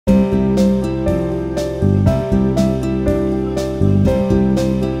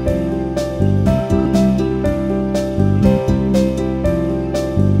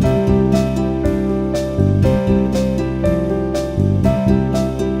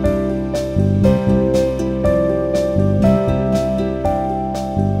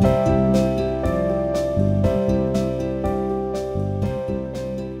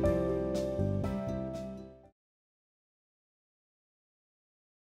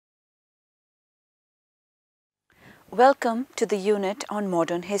Welcome to the unit on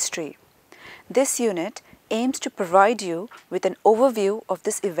modern history. This unit aims to provide you with an overview of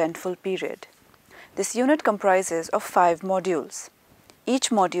this eventful period. This unit comprises of 5 modules.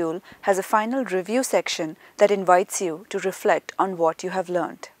 Each module has a final review section that invites you to reflect on what you have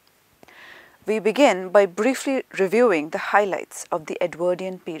learned. We begin by briefly reviewing the highlights of the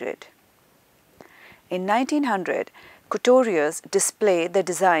Edwardian period. In 1900, couturiers displayed their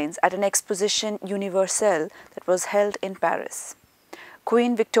designs at an exposition universelle that was held in Paris.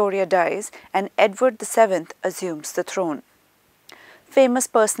 Queen Victoria dies and Edward VII assumes the throne. Famous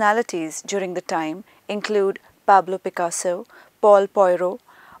personalities during the time include Pablo Picasso, Paul Poirot,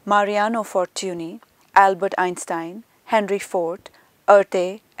 Mariano Fortuny, Albert Einstein, Henry Ford,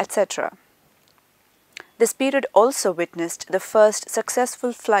 Erte, etc. This period also witnessed the first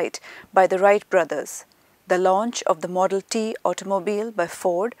successful flight by the Wright brothers, the launch of the Model T automobile by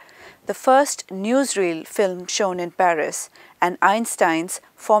Ford, the first newsreel film shown in Paris, and Einstein's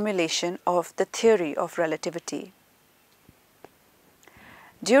formulation of the theory of relativity.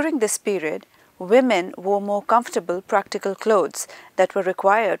 During this period, women wore more comfortable practical clothes that were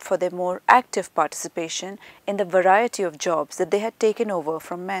required for their more active participation in the variety of jobs that they had taken over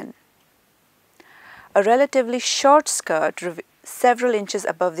from men. A relatively short skirt several inches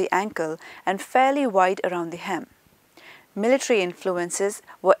above the ankle and fairly wide around the hem. Military influences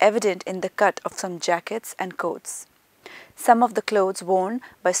were evident in the cut of some jackets and coats. Some of the clothes worn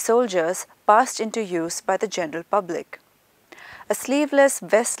by soldiers passed into use by the general public. A sleeveless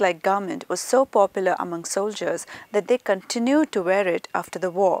vest-like garment was so popular among soldiers that they continued to wear it after the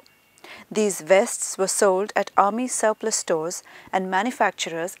war. These vests were sold at army surplus stores, and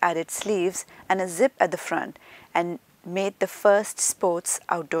manufacturers added sleeves and a zip at the front and made the first sports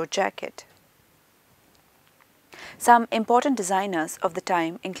outdoor jacket. Some important designers of the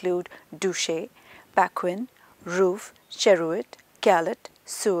time include Duché, Paquin, Rouff, Cherouet, Caillot,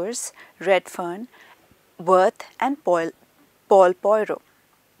 Suers, Redfern, Worth, and Paul Poirot.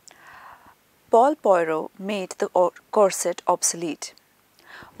 Paul Poirot made the corset obsolete.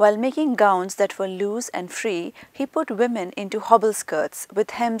 While making gowns that were loose and free, he put women into hobble skirts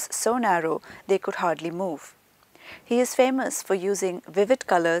with hems so narrow they could hardly move. He is famous for using vivid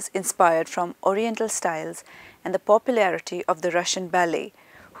colors inspired from Oriental styles and the popularity of the Russian ballet,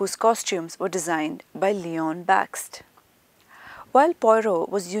 whose costumes were designed by Leon Bakst. While Poirot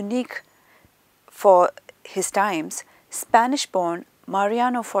was unique for his times, Spanish-born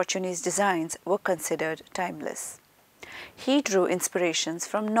Mariano Fortuny's designs were considered timeless. He drew inspirations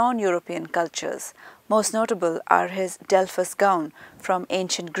from non-European cultures. Most notable are his Delphus gown from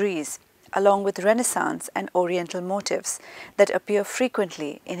ancient Greece, along with Renaissance and Oriental motifs that appear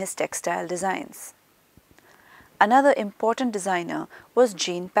frequently in his textile designs. Another important designer was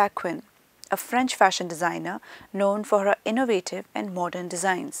Jean Paquin, a French fashion designer known for her innovative and modern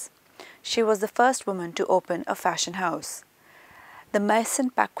designs. She was the first woman to open a fashion house. The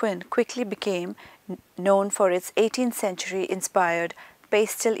Maison Paquin quickly became known for its 18th century inspired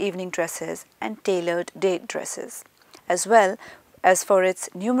pastel evening dresses and tailored day dresses, as well as for its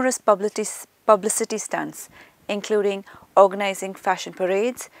numerous publicity stunts, including organizing fashion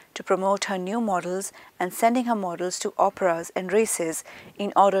parades to promote her new models and sending her models to operas and races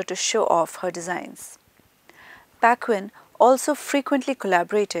in order to show off her designs. Paquin also frequently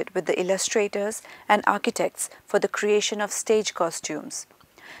collaborated with the illustrators and architects for the creation of stage costumes,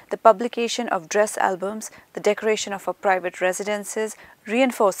 the publication of dress albums, the decoration of her private residences,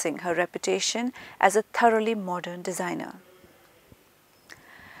 reinforcing her reputation as a thoroughly modern designer.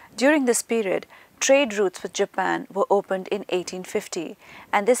 During this period, trade routes with Japan were opened in 1850,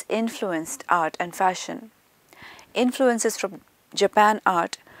 and this influenced art and fashion. Influences from Japan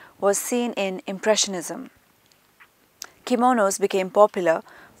art was seen in Impressionism. Kimonos became popular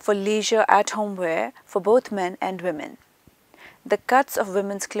for leisure at-home wear for both men and women. The cuts of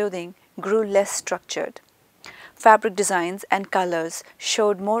women's clothing grew less structured. Fabric designs and colors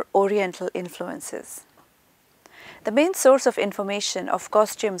showed more Oriental influences. The main source of information of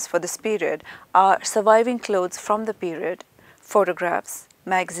costumes for this period are surviving clothes from the period, photographs,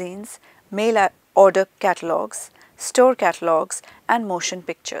 magazines, mail order catalogs, store catalogs, and motion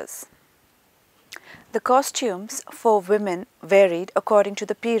pictures. The costumes for women varied according to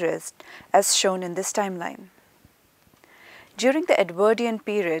the period, as shown in this timeline. During the Edwardian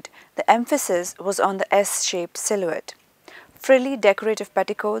period, the emphasis was on the S-shaped silhouette. Frilly decorative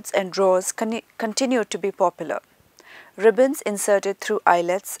petticoats and drawers continued to be popular. Ribbons inserted through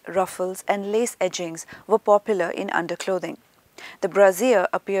eyelets, ruffles, and lace edgings were popular in underclothing. The brassiere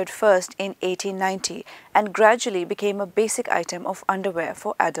appeared first in 1890 and gradually became a basic item of underwear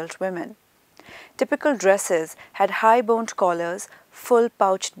for adult women. Typical dresses had high-boned collars, full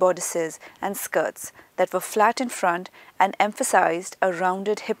pouched bodices and skirts that were flat in front and emphasized a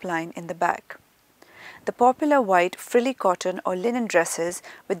rounded hip line in the back. The popular white frilly cotton or linen dresses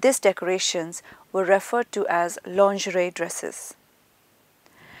with these decorations were referred to as lingerie dresses.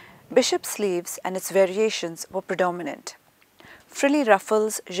 Bishop sleeves and its variations were predominant. Frilly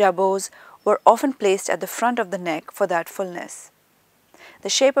ruffles, jabots, were often placed at the front of the neck for that fullness. The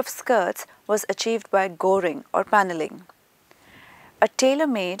shape of skirts was achieved by goring or paneling. A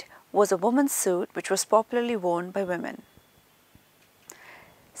tailor-made was a woman's suit which was popularly worn by women.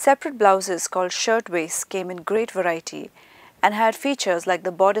 Separate blouses called shirtwaists came in great variety and had features like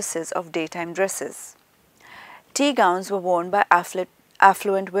the bodices of daytime dresses. Tea gowns were worn by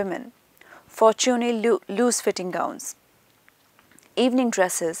affluent women, fortunately loose-fitting gowns. Evening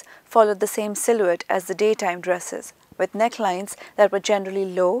dresses followed the same silhouette as the daytime dresses, with necklines that were generally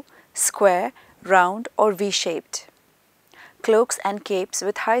low, square, round or V-shaped. Cloaks and capes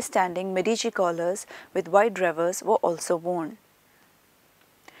with high-standing Medici collars with wide revers were also worn.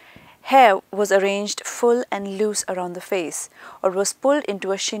 Hair was arranged full and loose around the face, or was pulled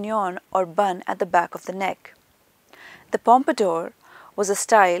into a chignon or bun at the back of the neck. The pompadour was a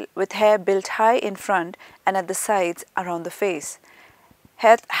style with hair built high in front and at the sides around the face.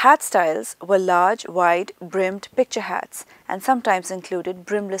 Hat styles were large, wide, brimmed picture hats and sometimes included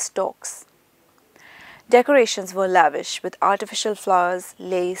brimless toques. Decorations were lavish with artificial flowers,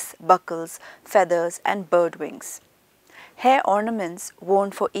 lace, buckles, feathers and bird wings. Hair ornaments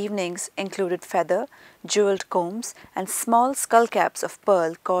worn for evenings included feather, jeweled combs and small skull caps of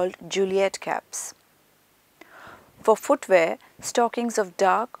pearl called Juliet caps. For footwear, stockings of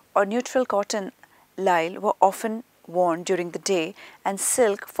dark or neutral cotton lisle were often worn during the day and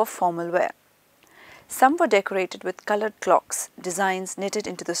silk for formal wear. Some were decorated with colored clocks, designs knitted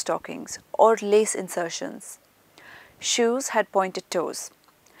into the stockings, or lace insertions. Shoes had pointed toes.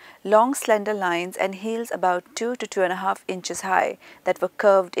 Long slender lines and heels about 2 to 2.5 inches high that were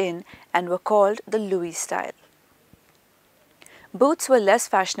curved in and were called the Louis style. Boots were less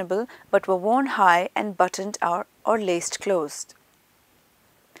fashionable but were worn high and buttoned or laced closed.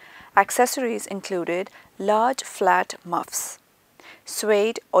 Accessories included large flat muffs,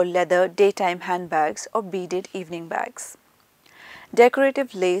 suede or leather daytime handbags or beaded evening bags.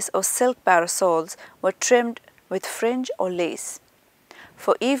 Decorative lace or silk parasols were trimmed with fringe or lace.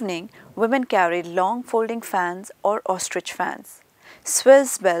 For evening, women carried long folding fans or ostrich fans.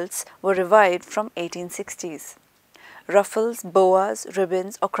 Swiss belts were revived from 1860s. Ruffles, boas,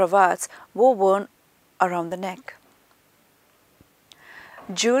 ribbons or cravats were worn around the neck.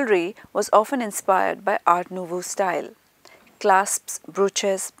 Jewelry was often inspired by Art Nouveau style. Clasps,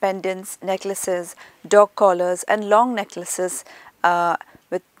 brooches, pendants, necklaces, dog collars and long necklaces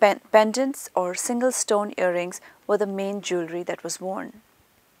with pendants or single stone earrings were the main jewelry that was worn.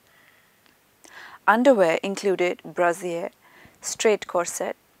 Underwear included brassiere, straight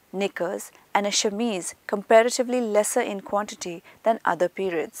corset, knickers and a chemise comparatively lesser in quantity than other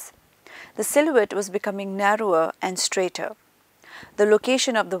periods. The silhouette was becoming narrower and straighter. The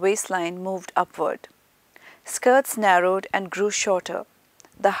location of the waistline moved upward. Skirts narrowed and grew shorter.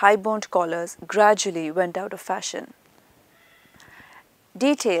 The high-boned collars gradually went out of fashion.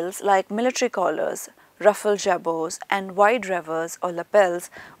 Details like military collars, ruffled jabots and wide revers or lapels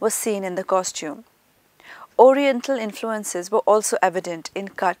were seen in the costume. Oriental influences were also evident in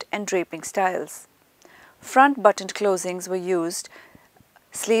cut and draping styles. Front buttoned closings were used.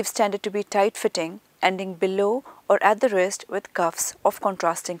 Sleeves tended to be tight-fitting, ending below or at the wrist with cuffs of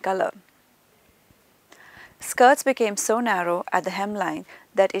contrasting color. Skirts became so narrow at the hemline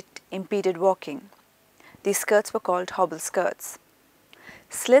that it impeded walking. These skirts were called hobble skirts.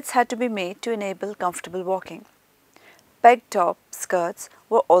 Slits had to be made to enable comfortable walking. Peg-top skirts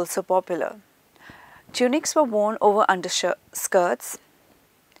were also popular. Tunics were worn over underskirts.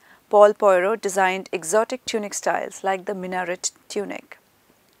 Paul Poirot designed exotic tunic styles like the minaret tunic.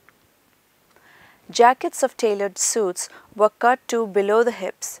 Jackets of tailored suits were cut to below the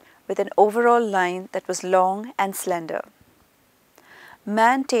hips with an overall line that was long and slender.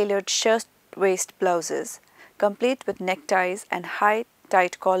 Man-tailored shirt-waist blouses, complete with neckties and high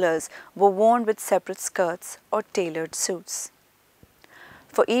tight collars, were worn with separate skirts or tailored suits.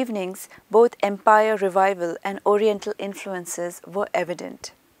 For evenings, both Empire Revival and Oriental influences were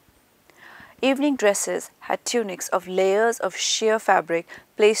evident. Evening dresses had tunics of layers of sheer fabric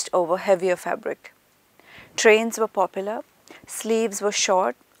placed over heavier fabric. Trains were popular. Sleeves were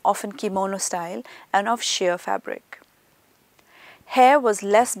short, often kimono style, and of sheer fabric. Hair was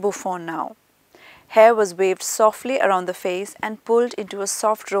less bouffant now. Hair was waved softly around the face and pulled into a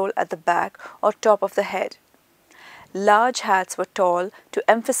soft roll at the back or top of the head. Large hats were tall to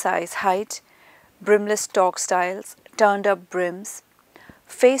emphasize height, brimless toque styles, turned-up brims.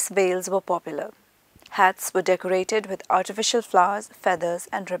 Face veils were popular. Hats were decorated with artificial flowers, feathers,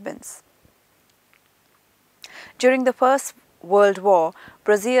 and ribbons. During the First World War,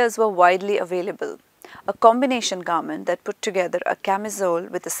 brassieres were widely available. A combination garment that put together a camisole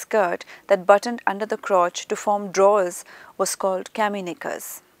with a skirt that buttoned under the crotch to form drawers was called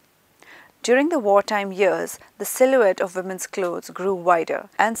cami-knickers. During the wartime years, the silhouette of women's clothes grew wider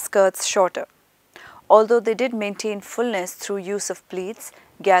and skirts shorter, although they did maintain fullness through use of pleats,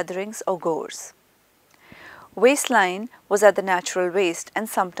 gatherings, or gores. Waistline was at the natural waist and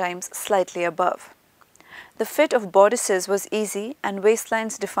sometimes slightly above. The fit of bodices was easy and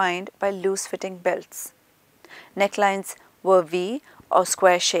waistlines defined by loose-fitting belts. Necklines were V or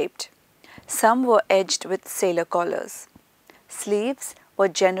square-shaped. Some were edged with sailor collars. Sleeves were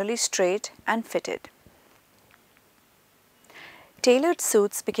generally straight and fitted. Tailored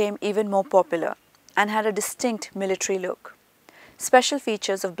suits became even more popular and had a distinct military look. Special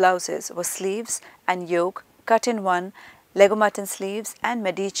features of blouses were sleeves and yoke cut in one, legomatin sleeves, and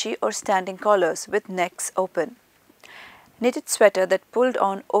Medici or standing collars with necks open. Knitted sweater that pulled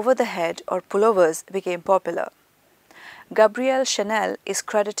on over the head or pullovers became popular. Gabrielle Chanel is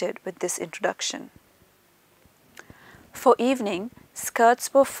credited with this introduction. For evening,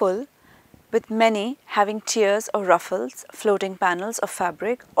 skirts were full, with many having tiers or ruffles, floating panels of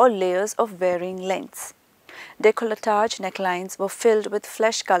fabric, or layers of varying lengths. Décolletage necklines were filled with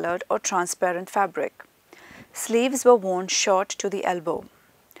flesh-colored or transparent fabric. Sleeves were worn short to the elbow.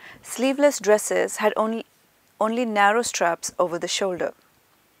 Sleeveless dresses had only narrow straps over the shoulder.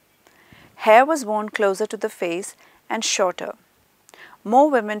 Hair was worn closer to the face and shorter. More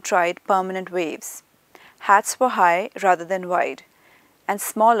women tried permanent waves. Hats were high rather than wide, and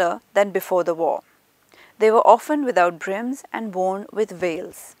smaller than before the war. They were often without brims and worn with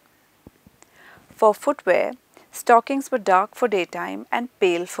veils. For footwear, stockings were dark for daytime and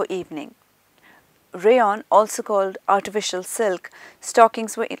pale for evening. Rayon, also called artificial silk,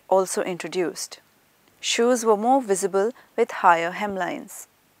 stockings were also introduced. Shoes were more visible with higher hemlines.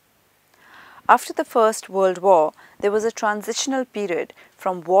 After the First World War, there was a transitional period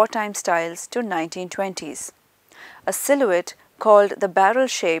from wartime styles to 1920s. A silhouette called the barrel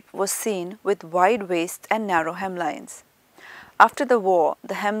shape was seen with wide waists and narrow hemlines. After the war,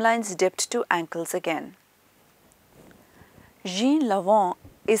 the hemlines dipped to ankles again. Jean Lavant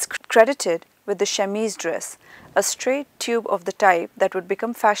is credited with the chemise dress, a straight tube of the type that would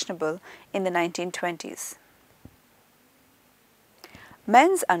become fashionable in the 1920s.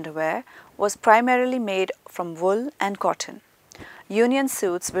 Men's underwear was primarily made from wool and cotton. Union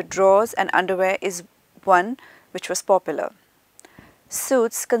suits with drawers and underwear is one which was popular.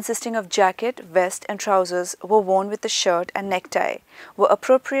 Suits consisting of jacket, vest, and trousers were worn with a shirt and necktie, were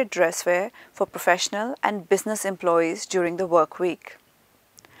appropriate dress wear for professional and business employees during the work week.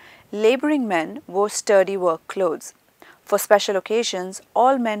 Laboring men wore sturdy work clothes. For special occasions,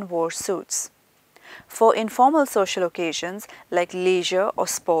 all men wore suits. For informal social occasions like leisure or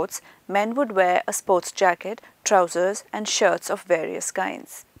sports, men would wear a sports jacket, trousers, and shirts of various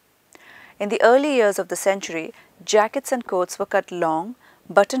kinds. In the early years of the century, jackets and coats were cut long,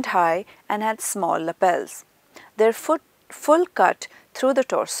 buttoned high, and had small lapels. Their full cut through the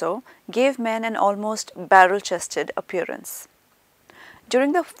torso gave men an almost barrel-chested appearance.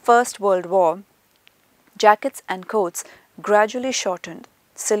 During the First World War, jackets and coats gradually shortened,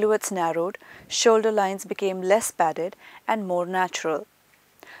 silhouettes narrowed, shoulder lines became less padded and more natural.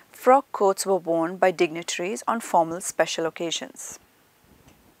 Frock coats were worn by dignitaries on formal special occasions.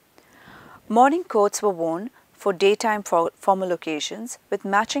 Morning coats were worn for daytime formal occasions with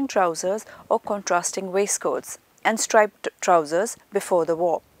matching trousers or contrasting waistcoats and striped trousers before the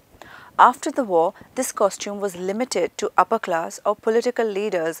war. After the war, this costume was limited to upper class or political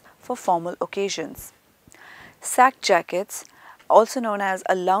leaders for formal occasions. Sack jackets, also known as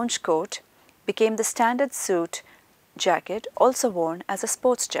a lounge coat, became the standard suit jacket, also worn as a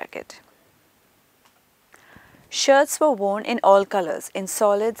sports jacket. Shirts were worn in all colors, in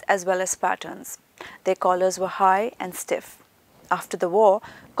solids as well as patterns. Their collars were high and stiff. After the war,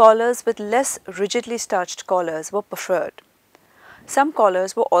 collars with less rigidly starched collars were preferred. Some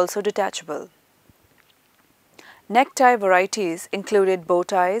collars were also detachable. Necktie varieties included bow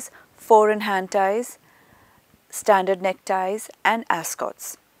ties, four-in-hand ties, standard neckties, and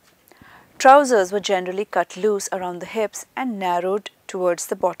ascots. Trousers were generally cut loose around the hips and narrowed towards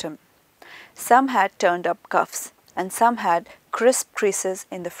the bottom. Some had turned-up cuffs, and some had crisp creases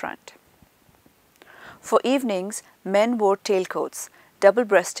in the front. For evenings, men wore tailcoats,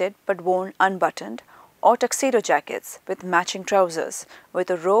 double-breasted but worn unbuttoned, or tuxedo jackets with matching trousers, with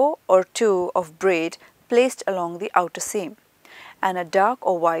a row or two of braid placed along the outer seam, and a dark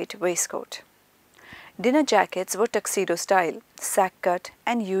or white waistcoat. Dinner jackets were tuxedo style, sack-cut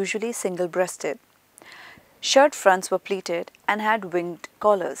and usually single-breasted. Shirt fronts were pleated and had winged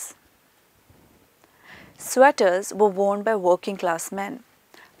collars. Sweaters were worn by working-class men.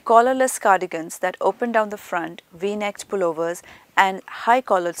 Collarless cardigans that opened down the front, V-necked pullovers and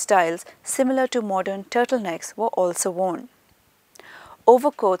high-collared styles similar to modern turtlenecks were also worn.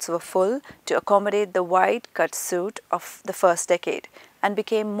 Overcoats were full to accommodate the wide-cut suit of the first decade and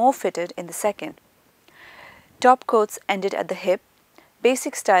became more fitted in the second. Top coats ended at the hip.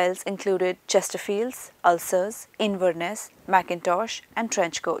 Basic styles included Chesterfields, ulcers, Inverness, Mackintosh and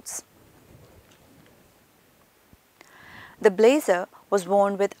trench coats. The blazer was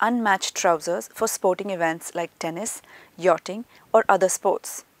worn with unmatched trousers for sporting events like tennis, yachting or other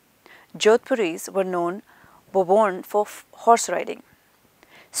sports. Jodhpuris were worn for horse riding.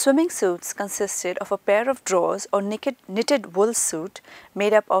 Swimming suits consisted of a pair of drawers or knitted wool suit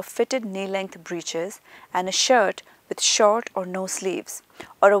made up of fitted knee-length breeches and a shirt with short or no sleeves,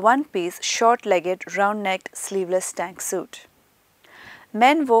 or a one-piece short-legged round-necked sleeveless tank suit.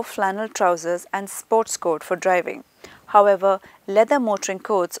 Men wore flannel trousers and sports coat for driving. However, leather motoring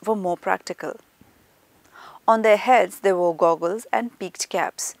coats were more practical. On their heads they wore goggles and peaked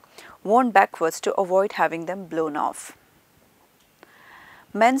caps, worn backwards to avoid having them blown off.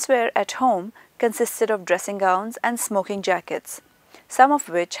 Menswear at home consisted of dressing gowns and smoking jackets, some of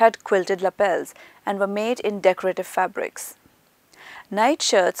which had quilted lapels and were made in decorative fabrics. Night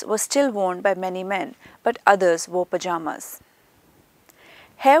shirts were still worn by many men, but others wore pajamas.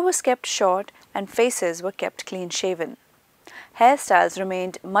 Hair was kept short and faces were kept clean-shaven. Hairstyles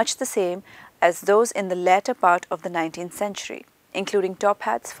remained much the same as those in the latter part of the 19th century, including top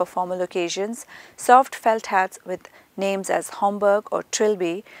hats for formal occasions, soft felt hats with names as Homburg or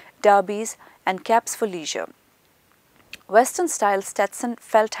Trilby, derbies, and caps for leisure. Western-style Stetson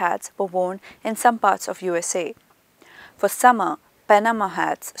felt hats were worn in some parts of USA. For summer, Panama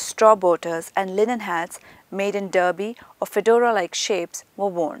hats, straw boaters, and linen hats made in derby or fedora-like shapes were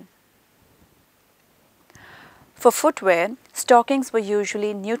worn. For footwear, stockings were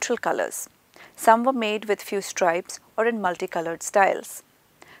usually neutral colors. Some were made with few stripes or in multicolored styles.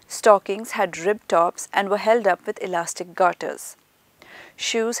 Stockings had ribbed tops and were held up with elastic garters.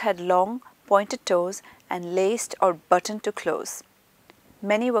 Shoes had long, pointed toes and laced or buttoned to close.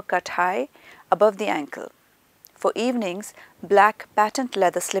 Many were cut high above the ankle. For evenings, black patent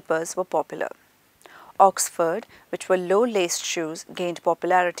leather slippers were popular. Oxford, which were low-laced shoes, gained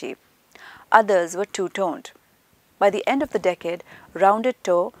popularity. Others were two-toned. By the end of the decade, rounded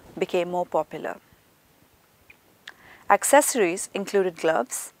toe became more popular. Accessories included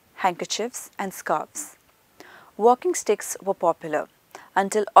gloves, handkerchiefs and scarves. Walking sticks were popular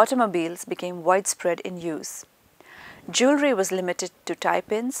until automobiles became widespread in use. Jewelry was limited to tie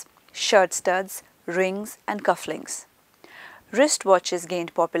pins, shirt studs, rings and cufflinks. Wristwatches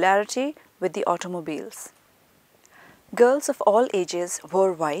gained popularity with the automobiles. Girls of all ages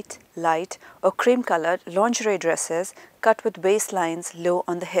wore white, light or cream-colored lingerie dresses cut with waistlines low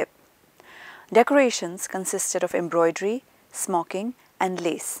on the hip. Decorations consisted of embroidery, smocking and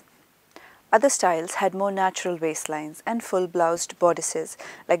lace. Other styles had more natural waistlines and full-bloused bodices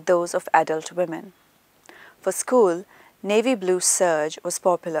like those of adult women. For school, navy blue serge was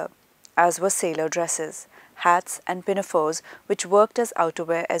popular, as were sailor dresses, hats and pinafores which worked as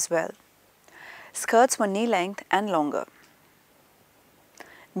outerwear as well. Skirts were knee-length and longer.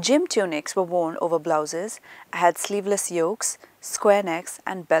 Gym tunics were worn over blouses, had sleeveless yokes, square necks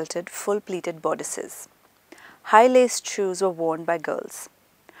and belted full-pleated bodices. High-laced shoes were worn by girls.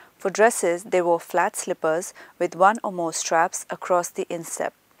 For dresses, they wore flat slippers with one or more straps across the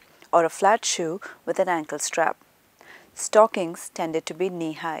instep, or a flat shoe with an ankle strap. Stockings tended to be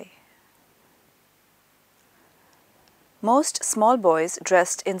knee-high. Most small boys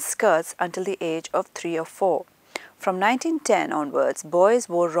dressed in skirts until the age of 3 or 4. From 1910 onwards, boys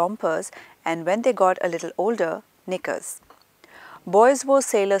wore rompers and when they got a little older, knickers. Boys wore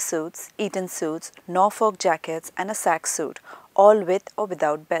sailor suits, Eton suits, Norfolk jackets and a sack suit, all with or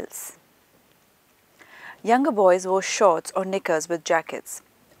without belts. Younger boys wore shorts or knickers with jackets.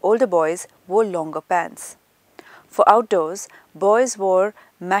 Older boys wore longer pants. For outdoors, boys wore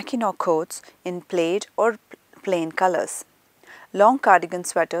Mackinaw coats in plaid or plain colors, long cardigan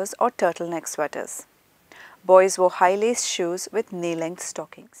sweaters or turtleneck sweaters. Boys wore high-laced shoes with knee-length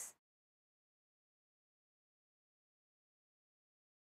stockings.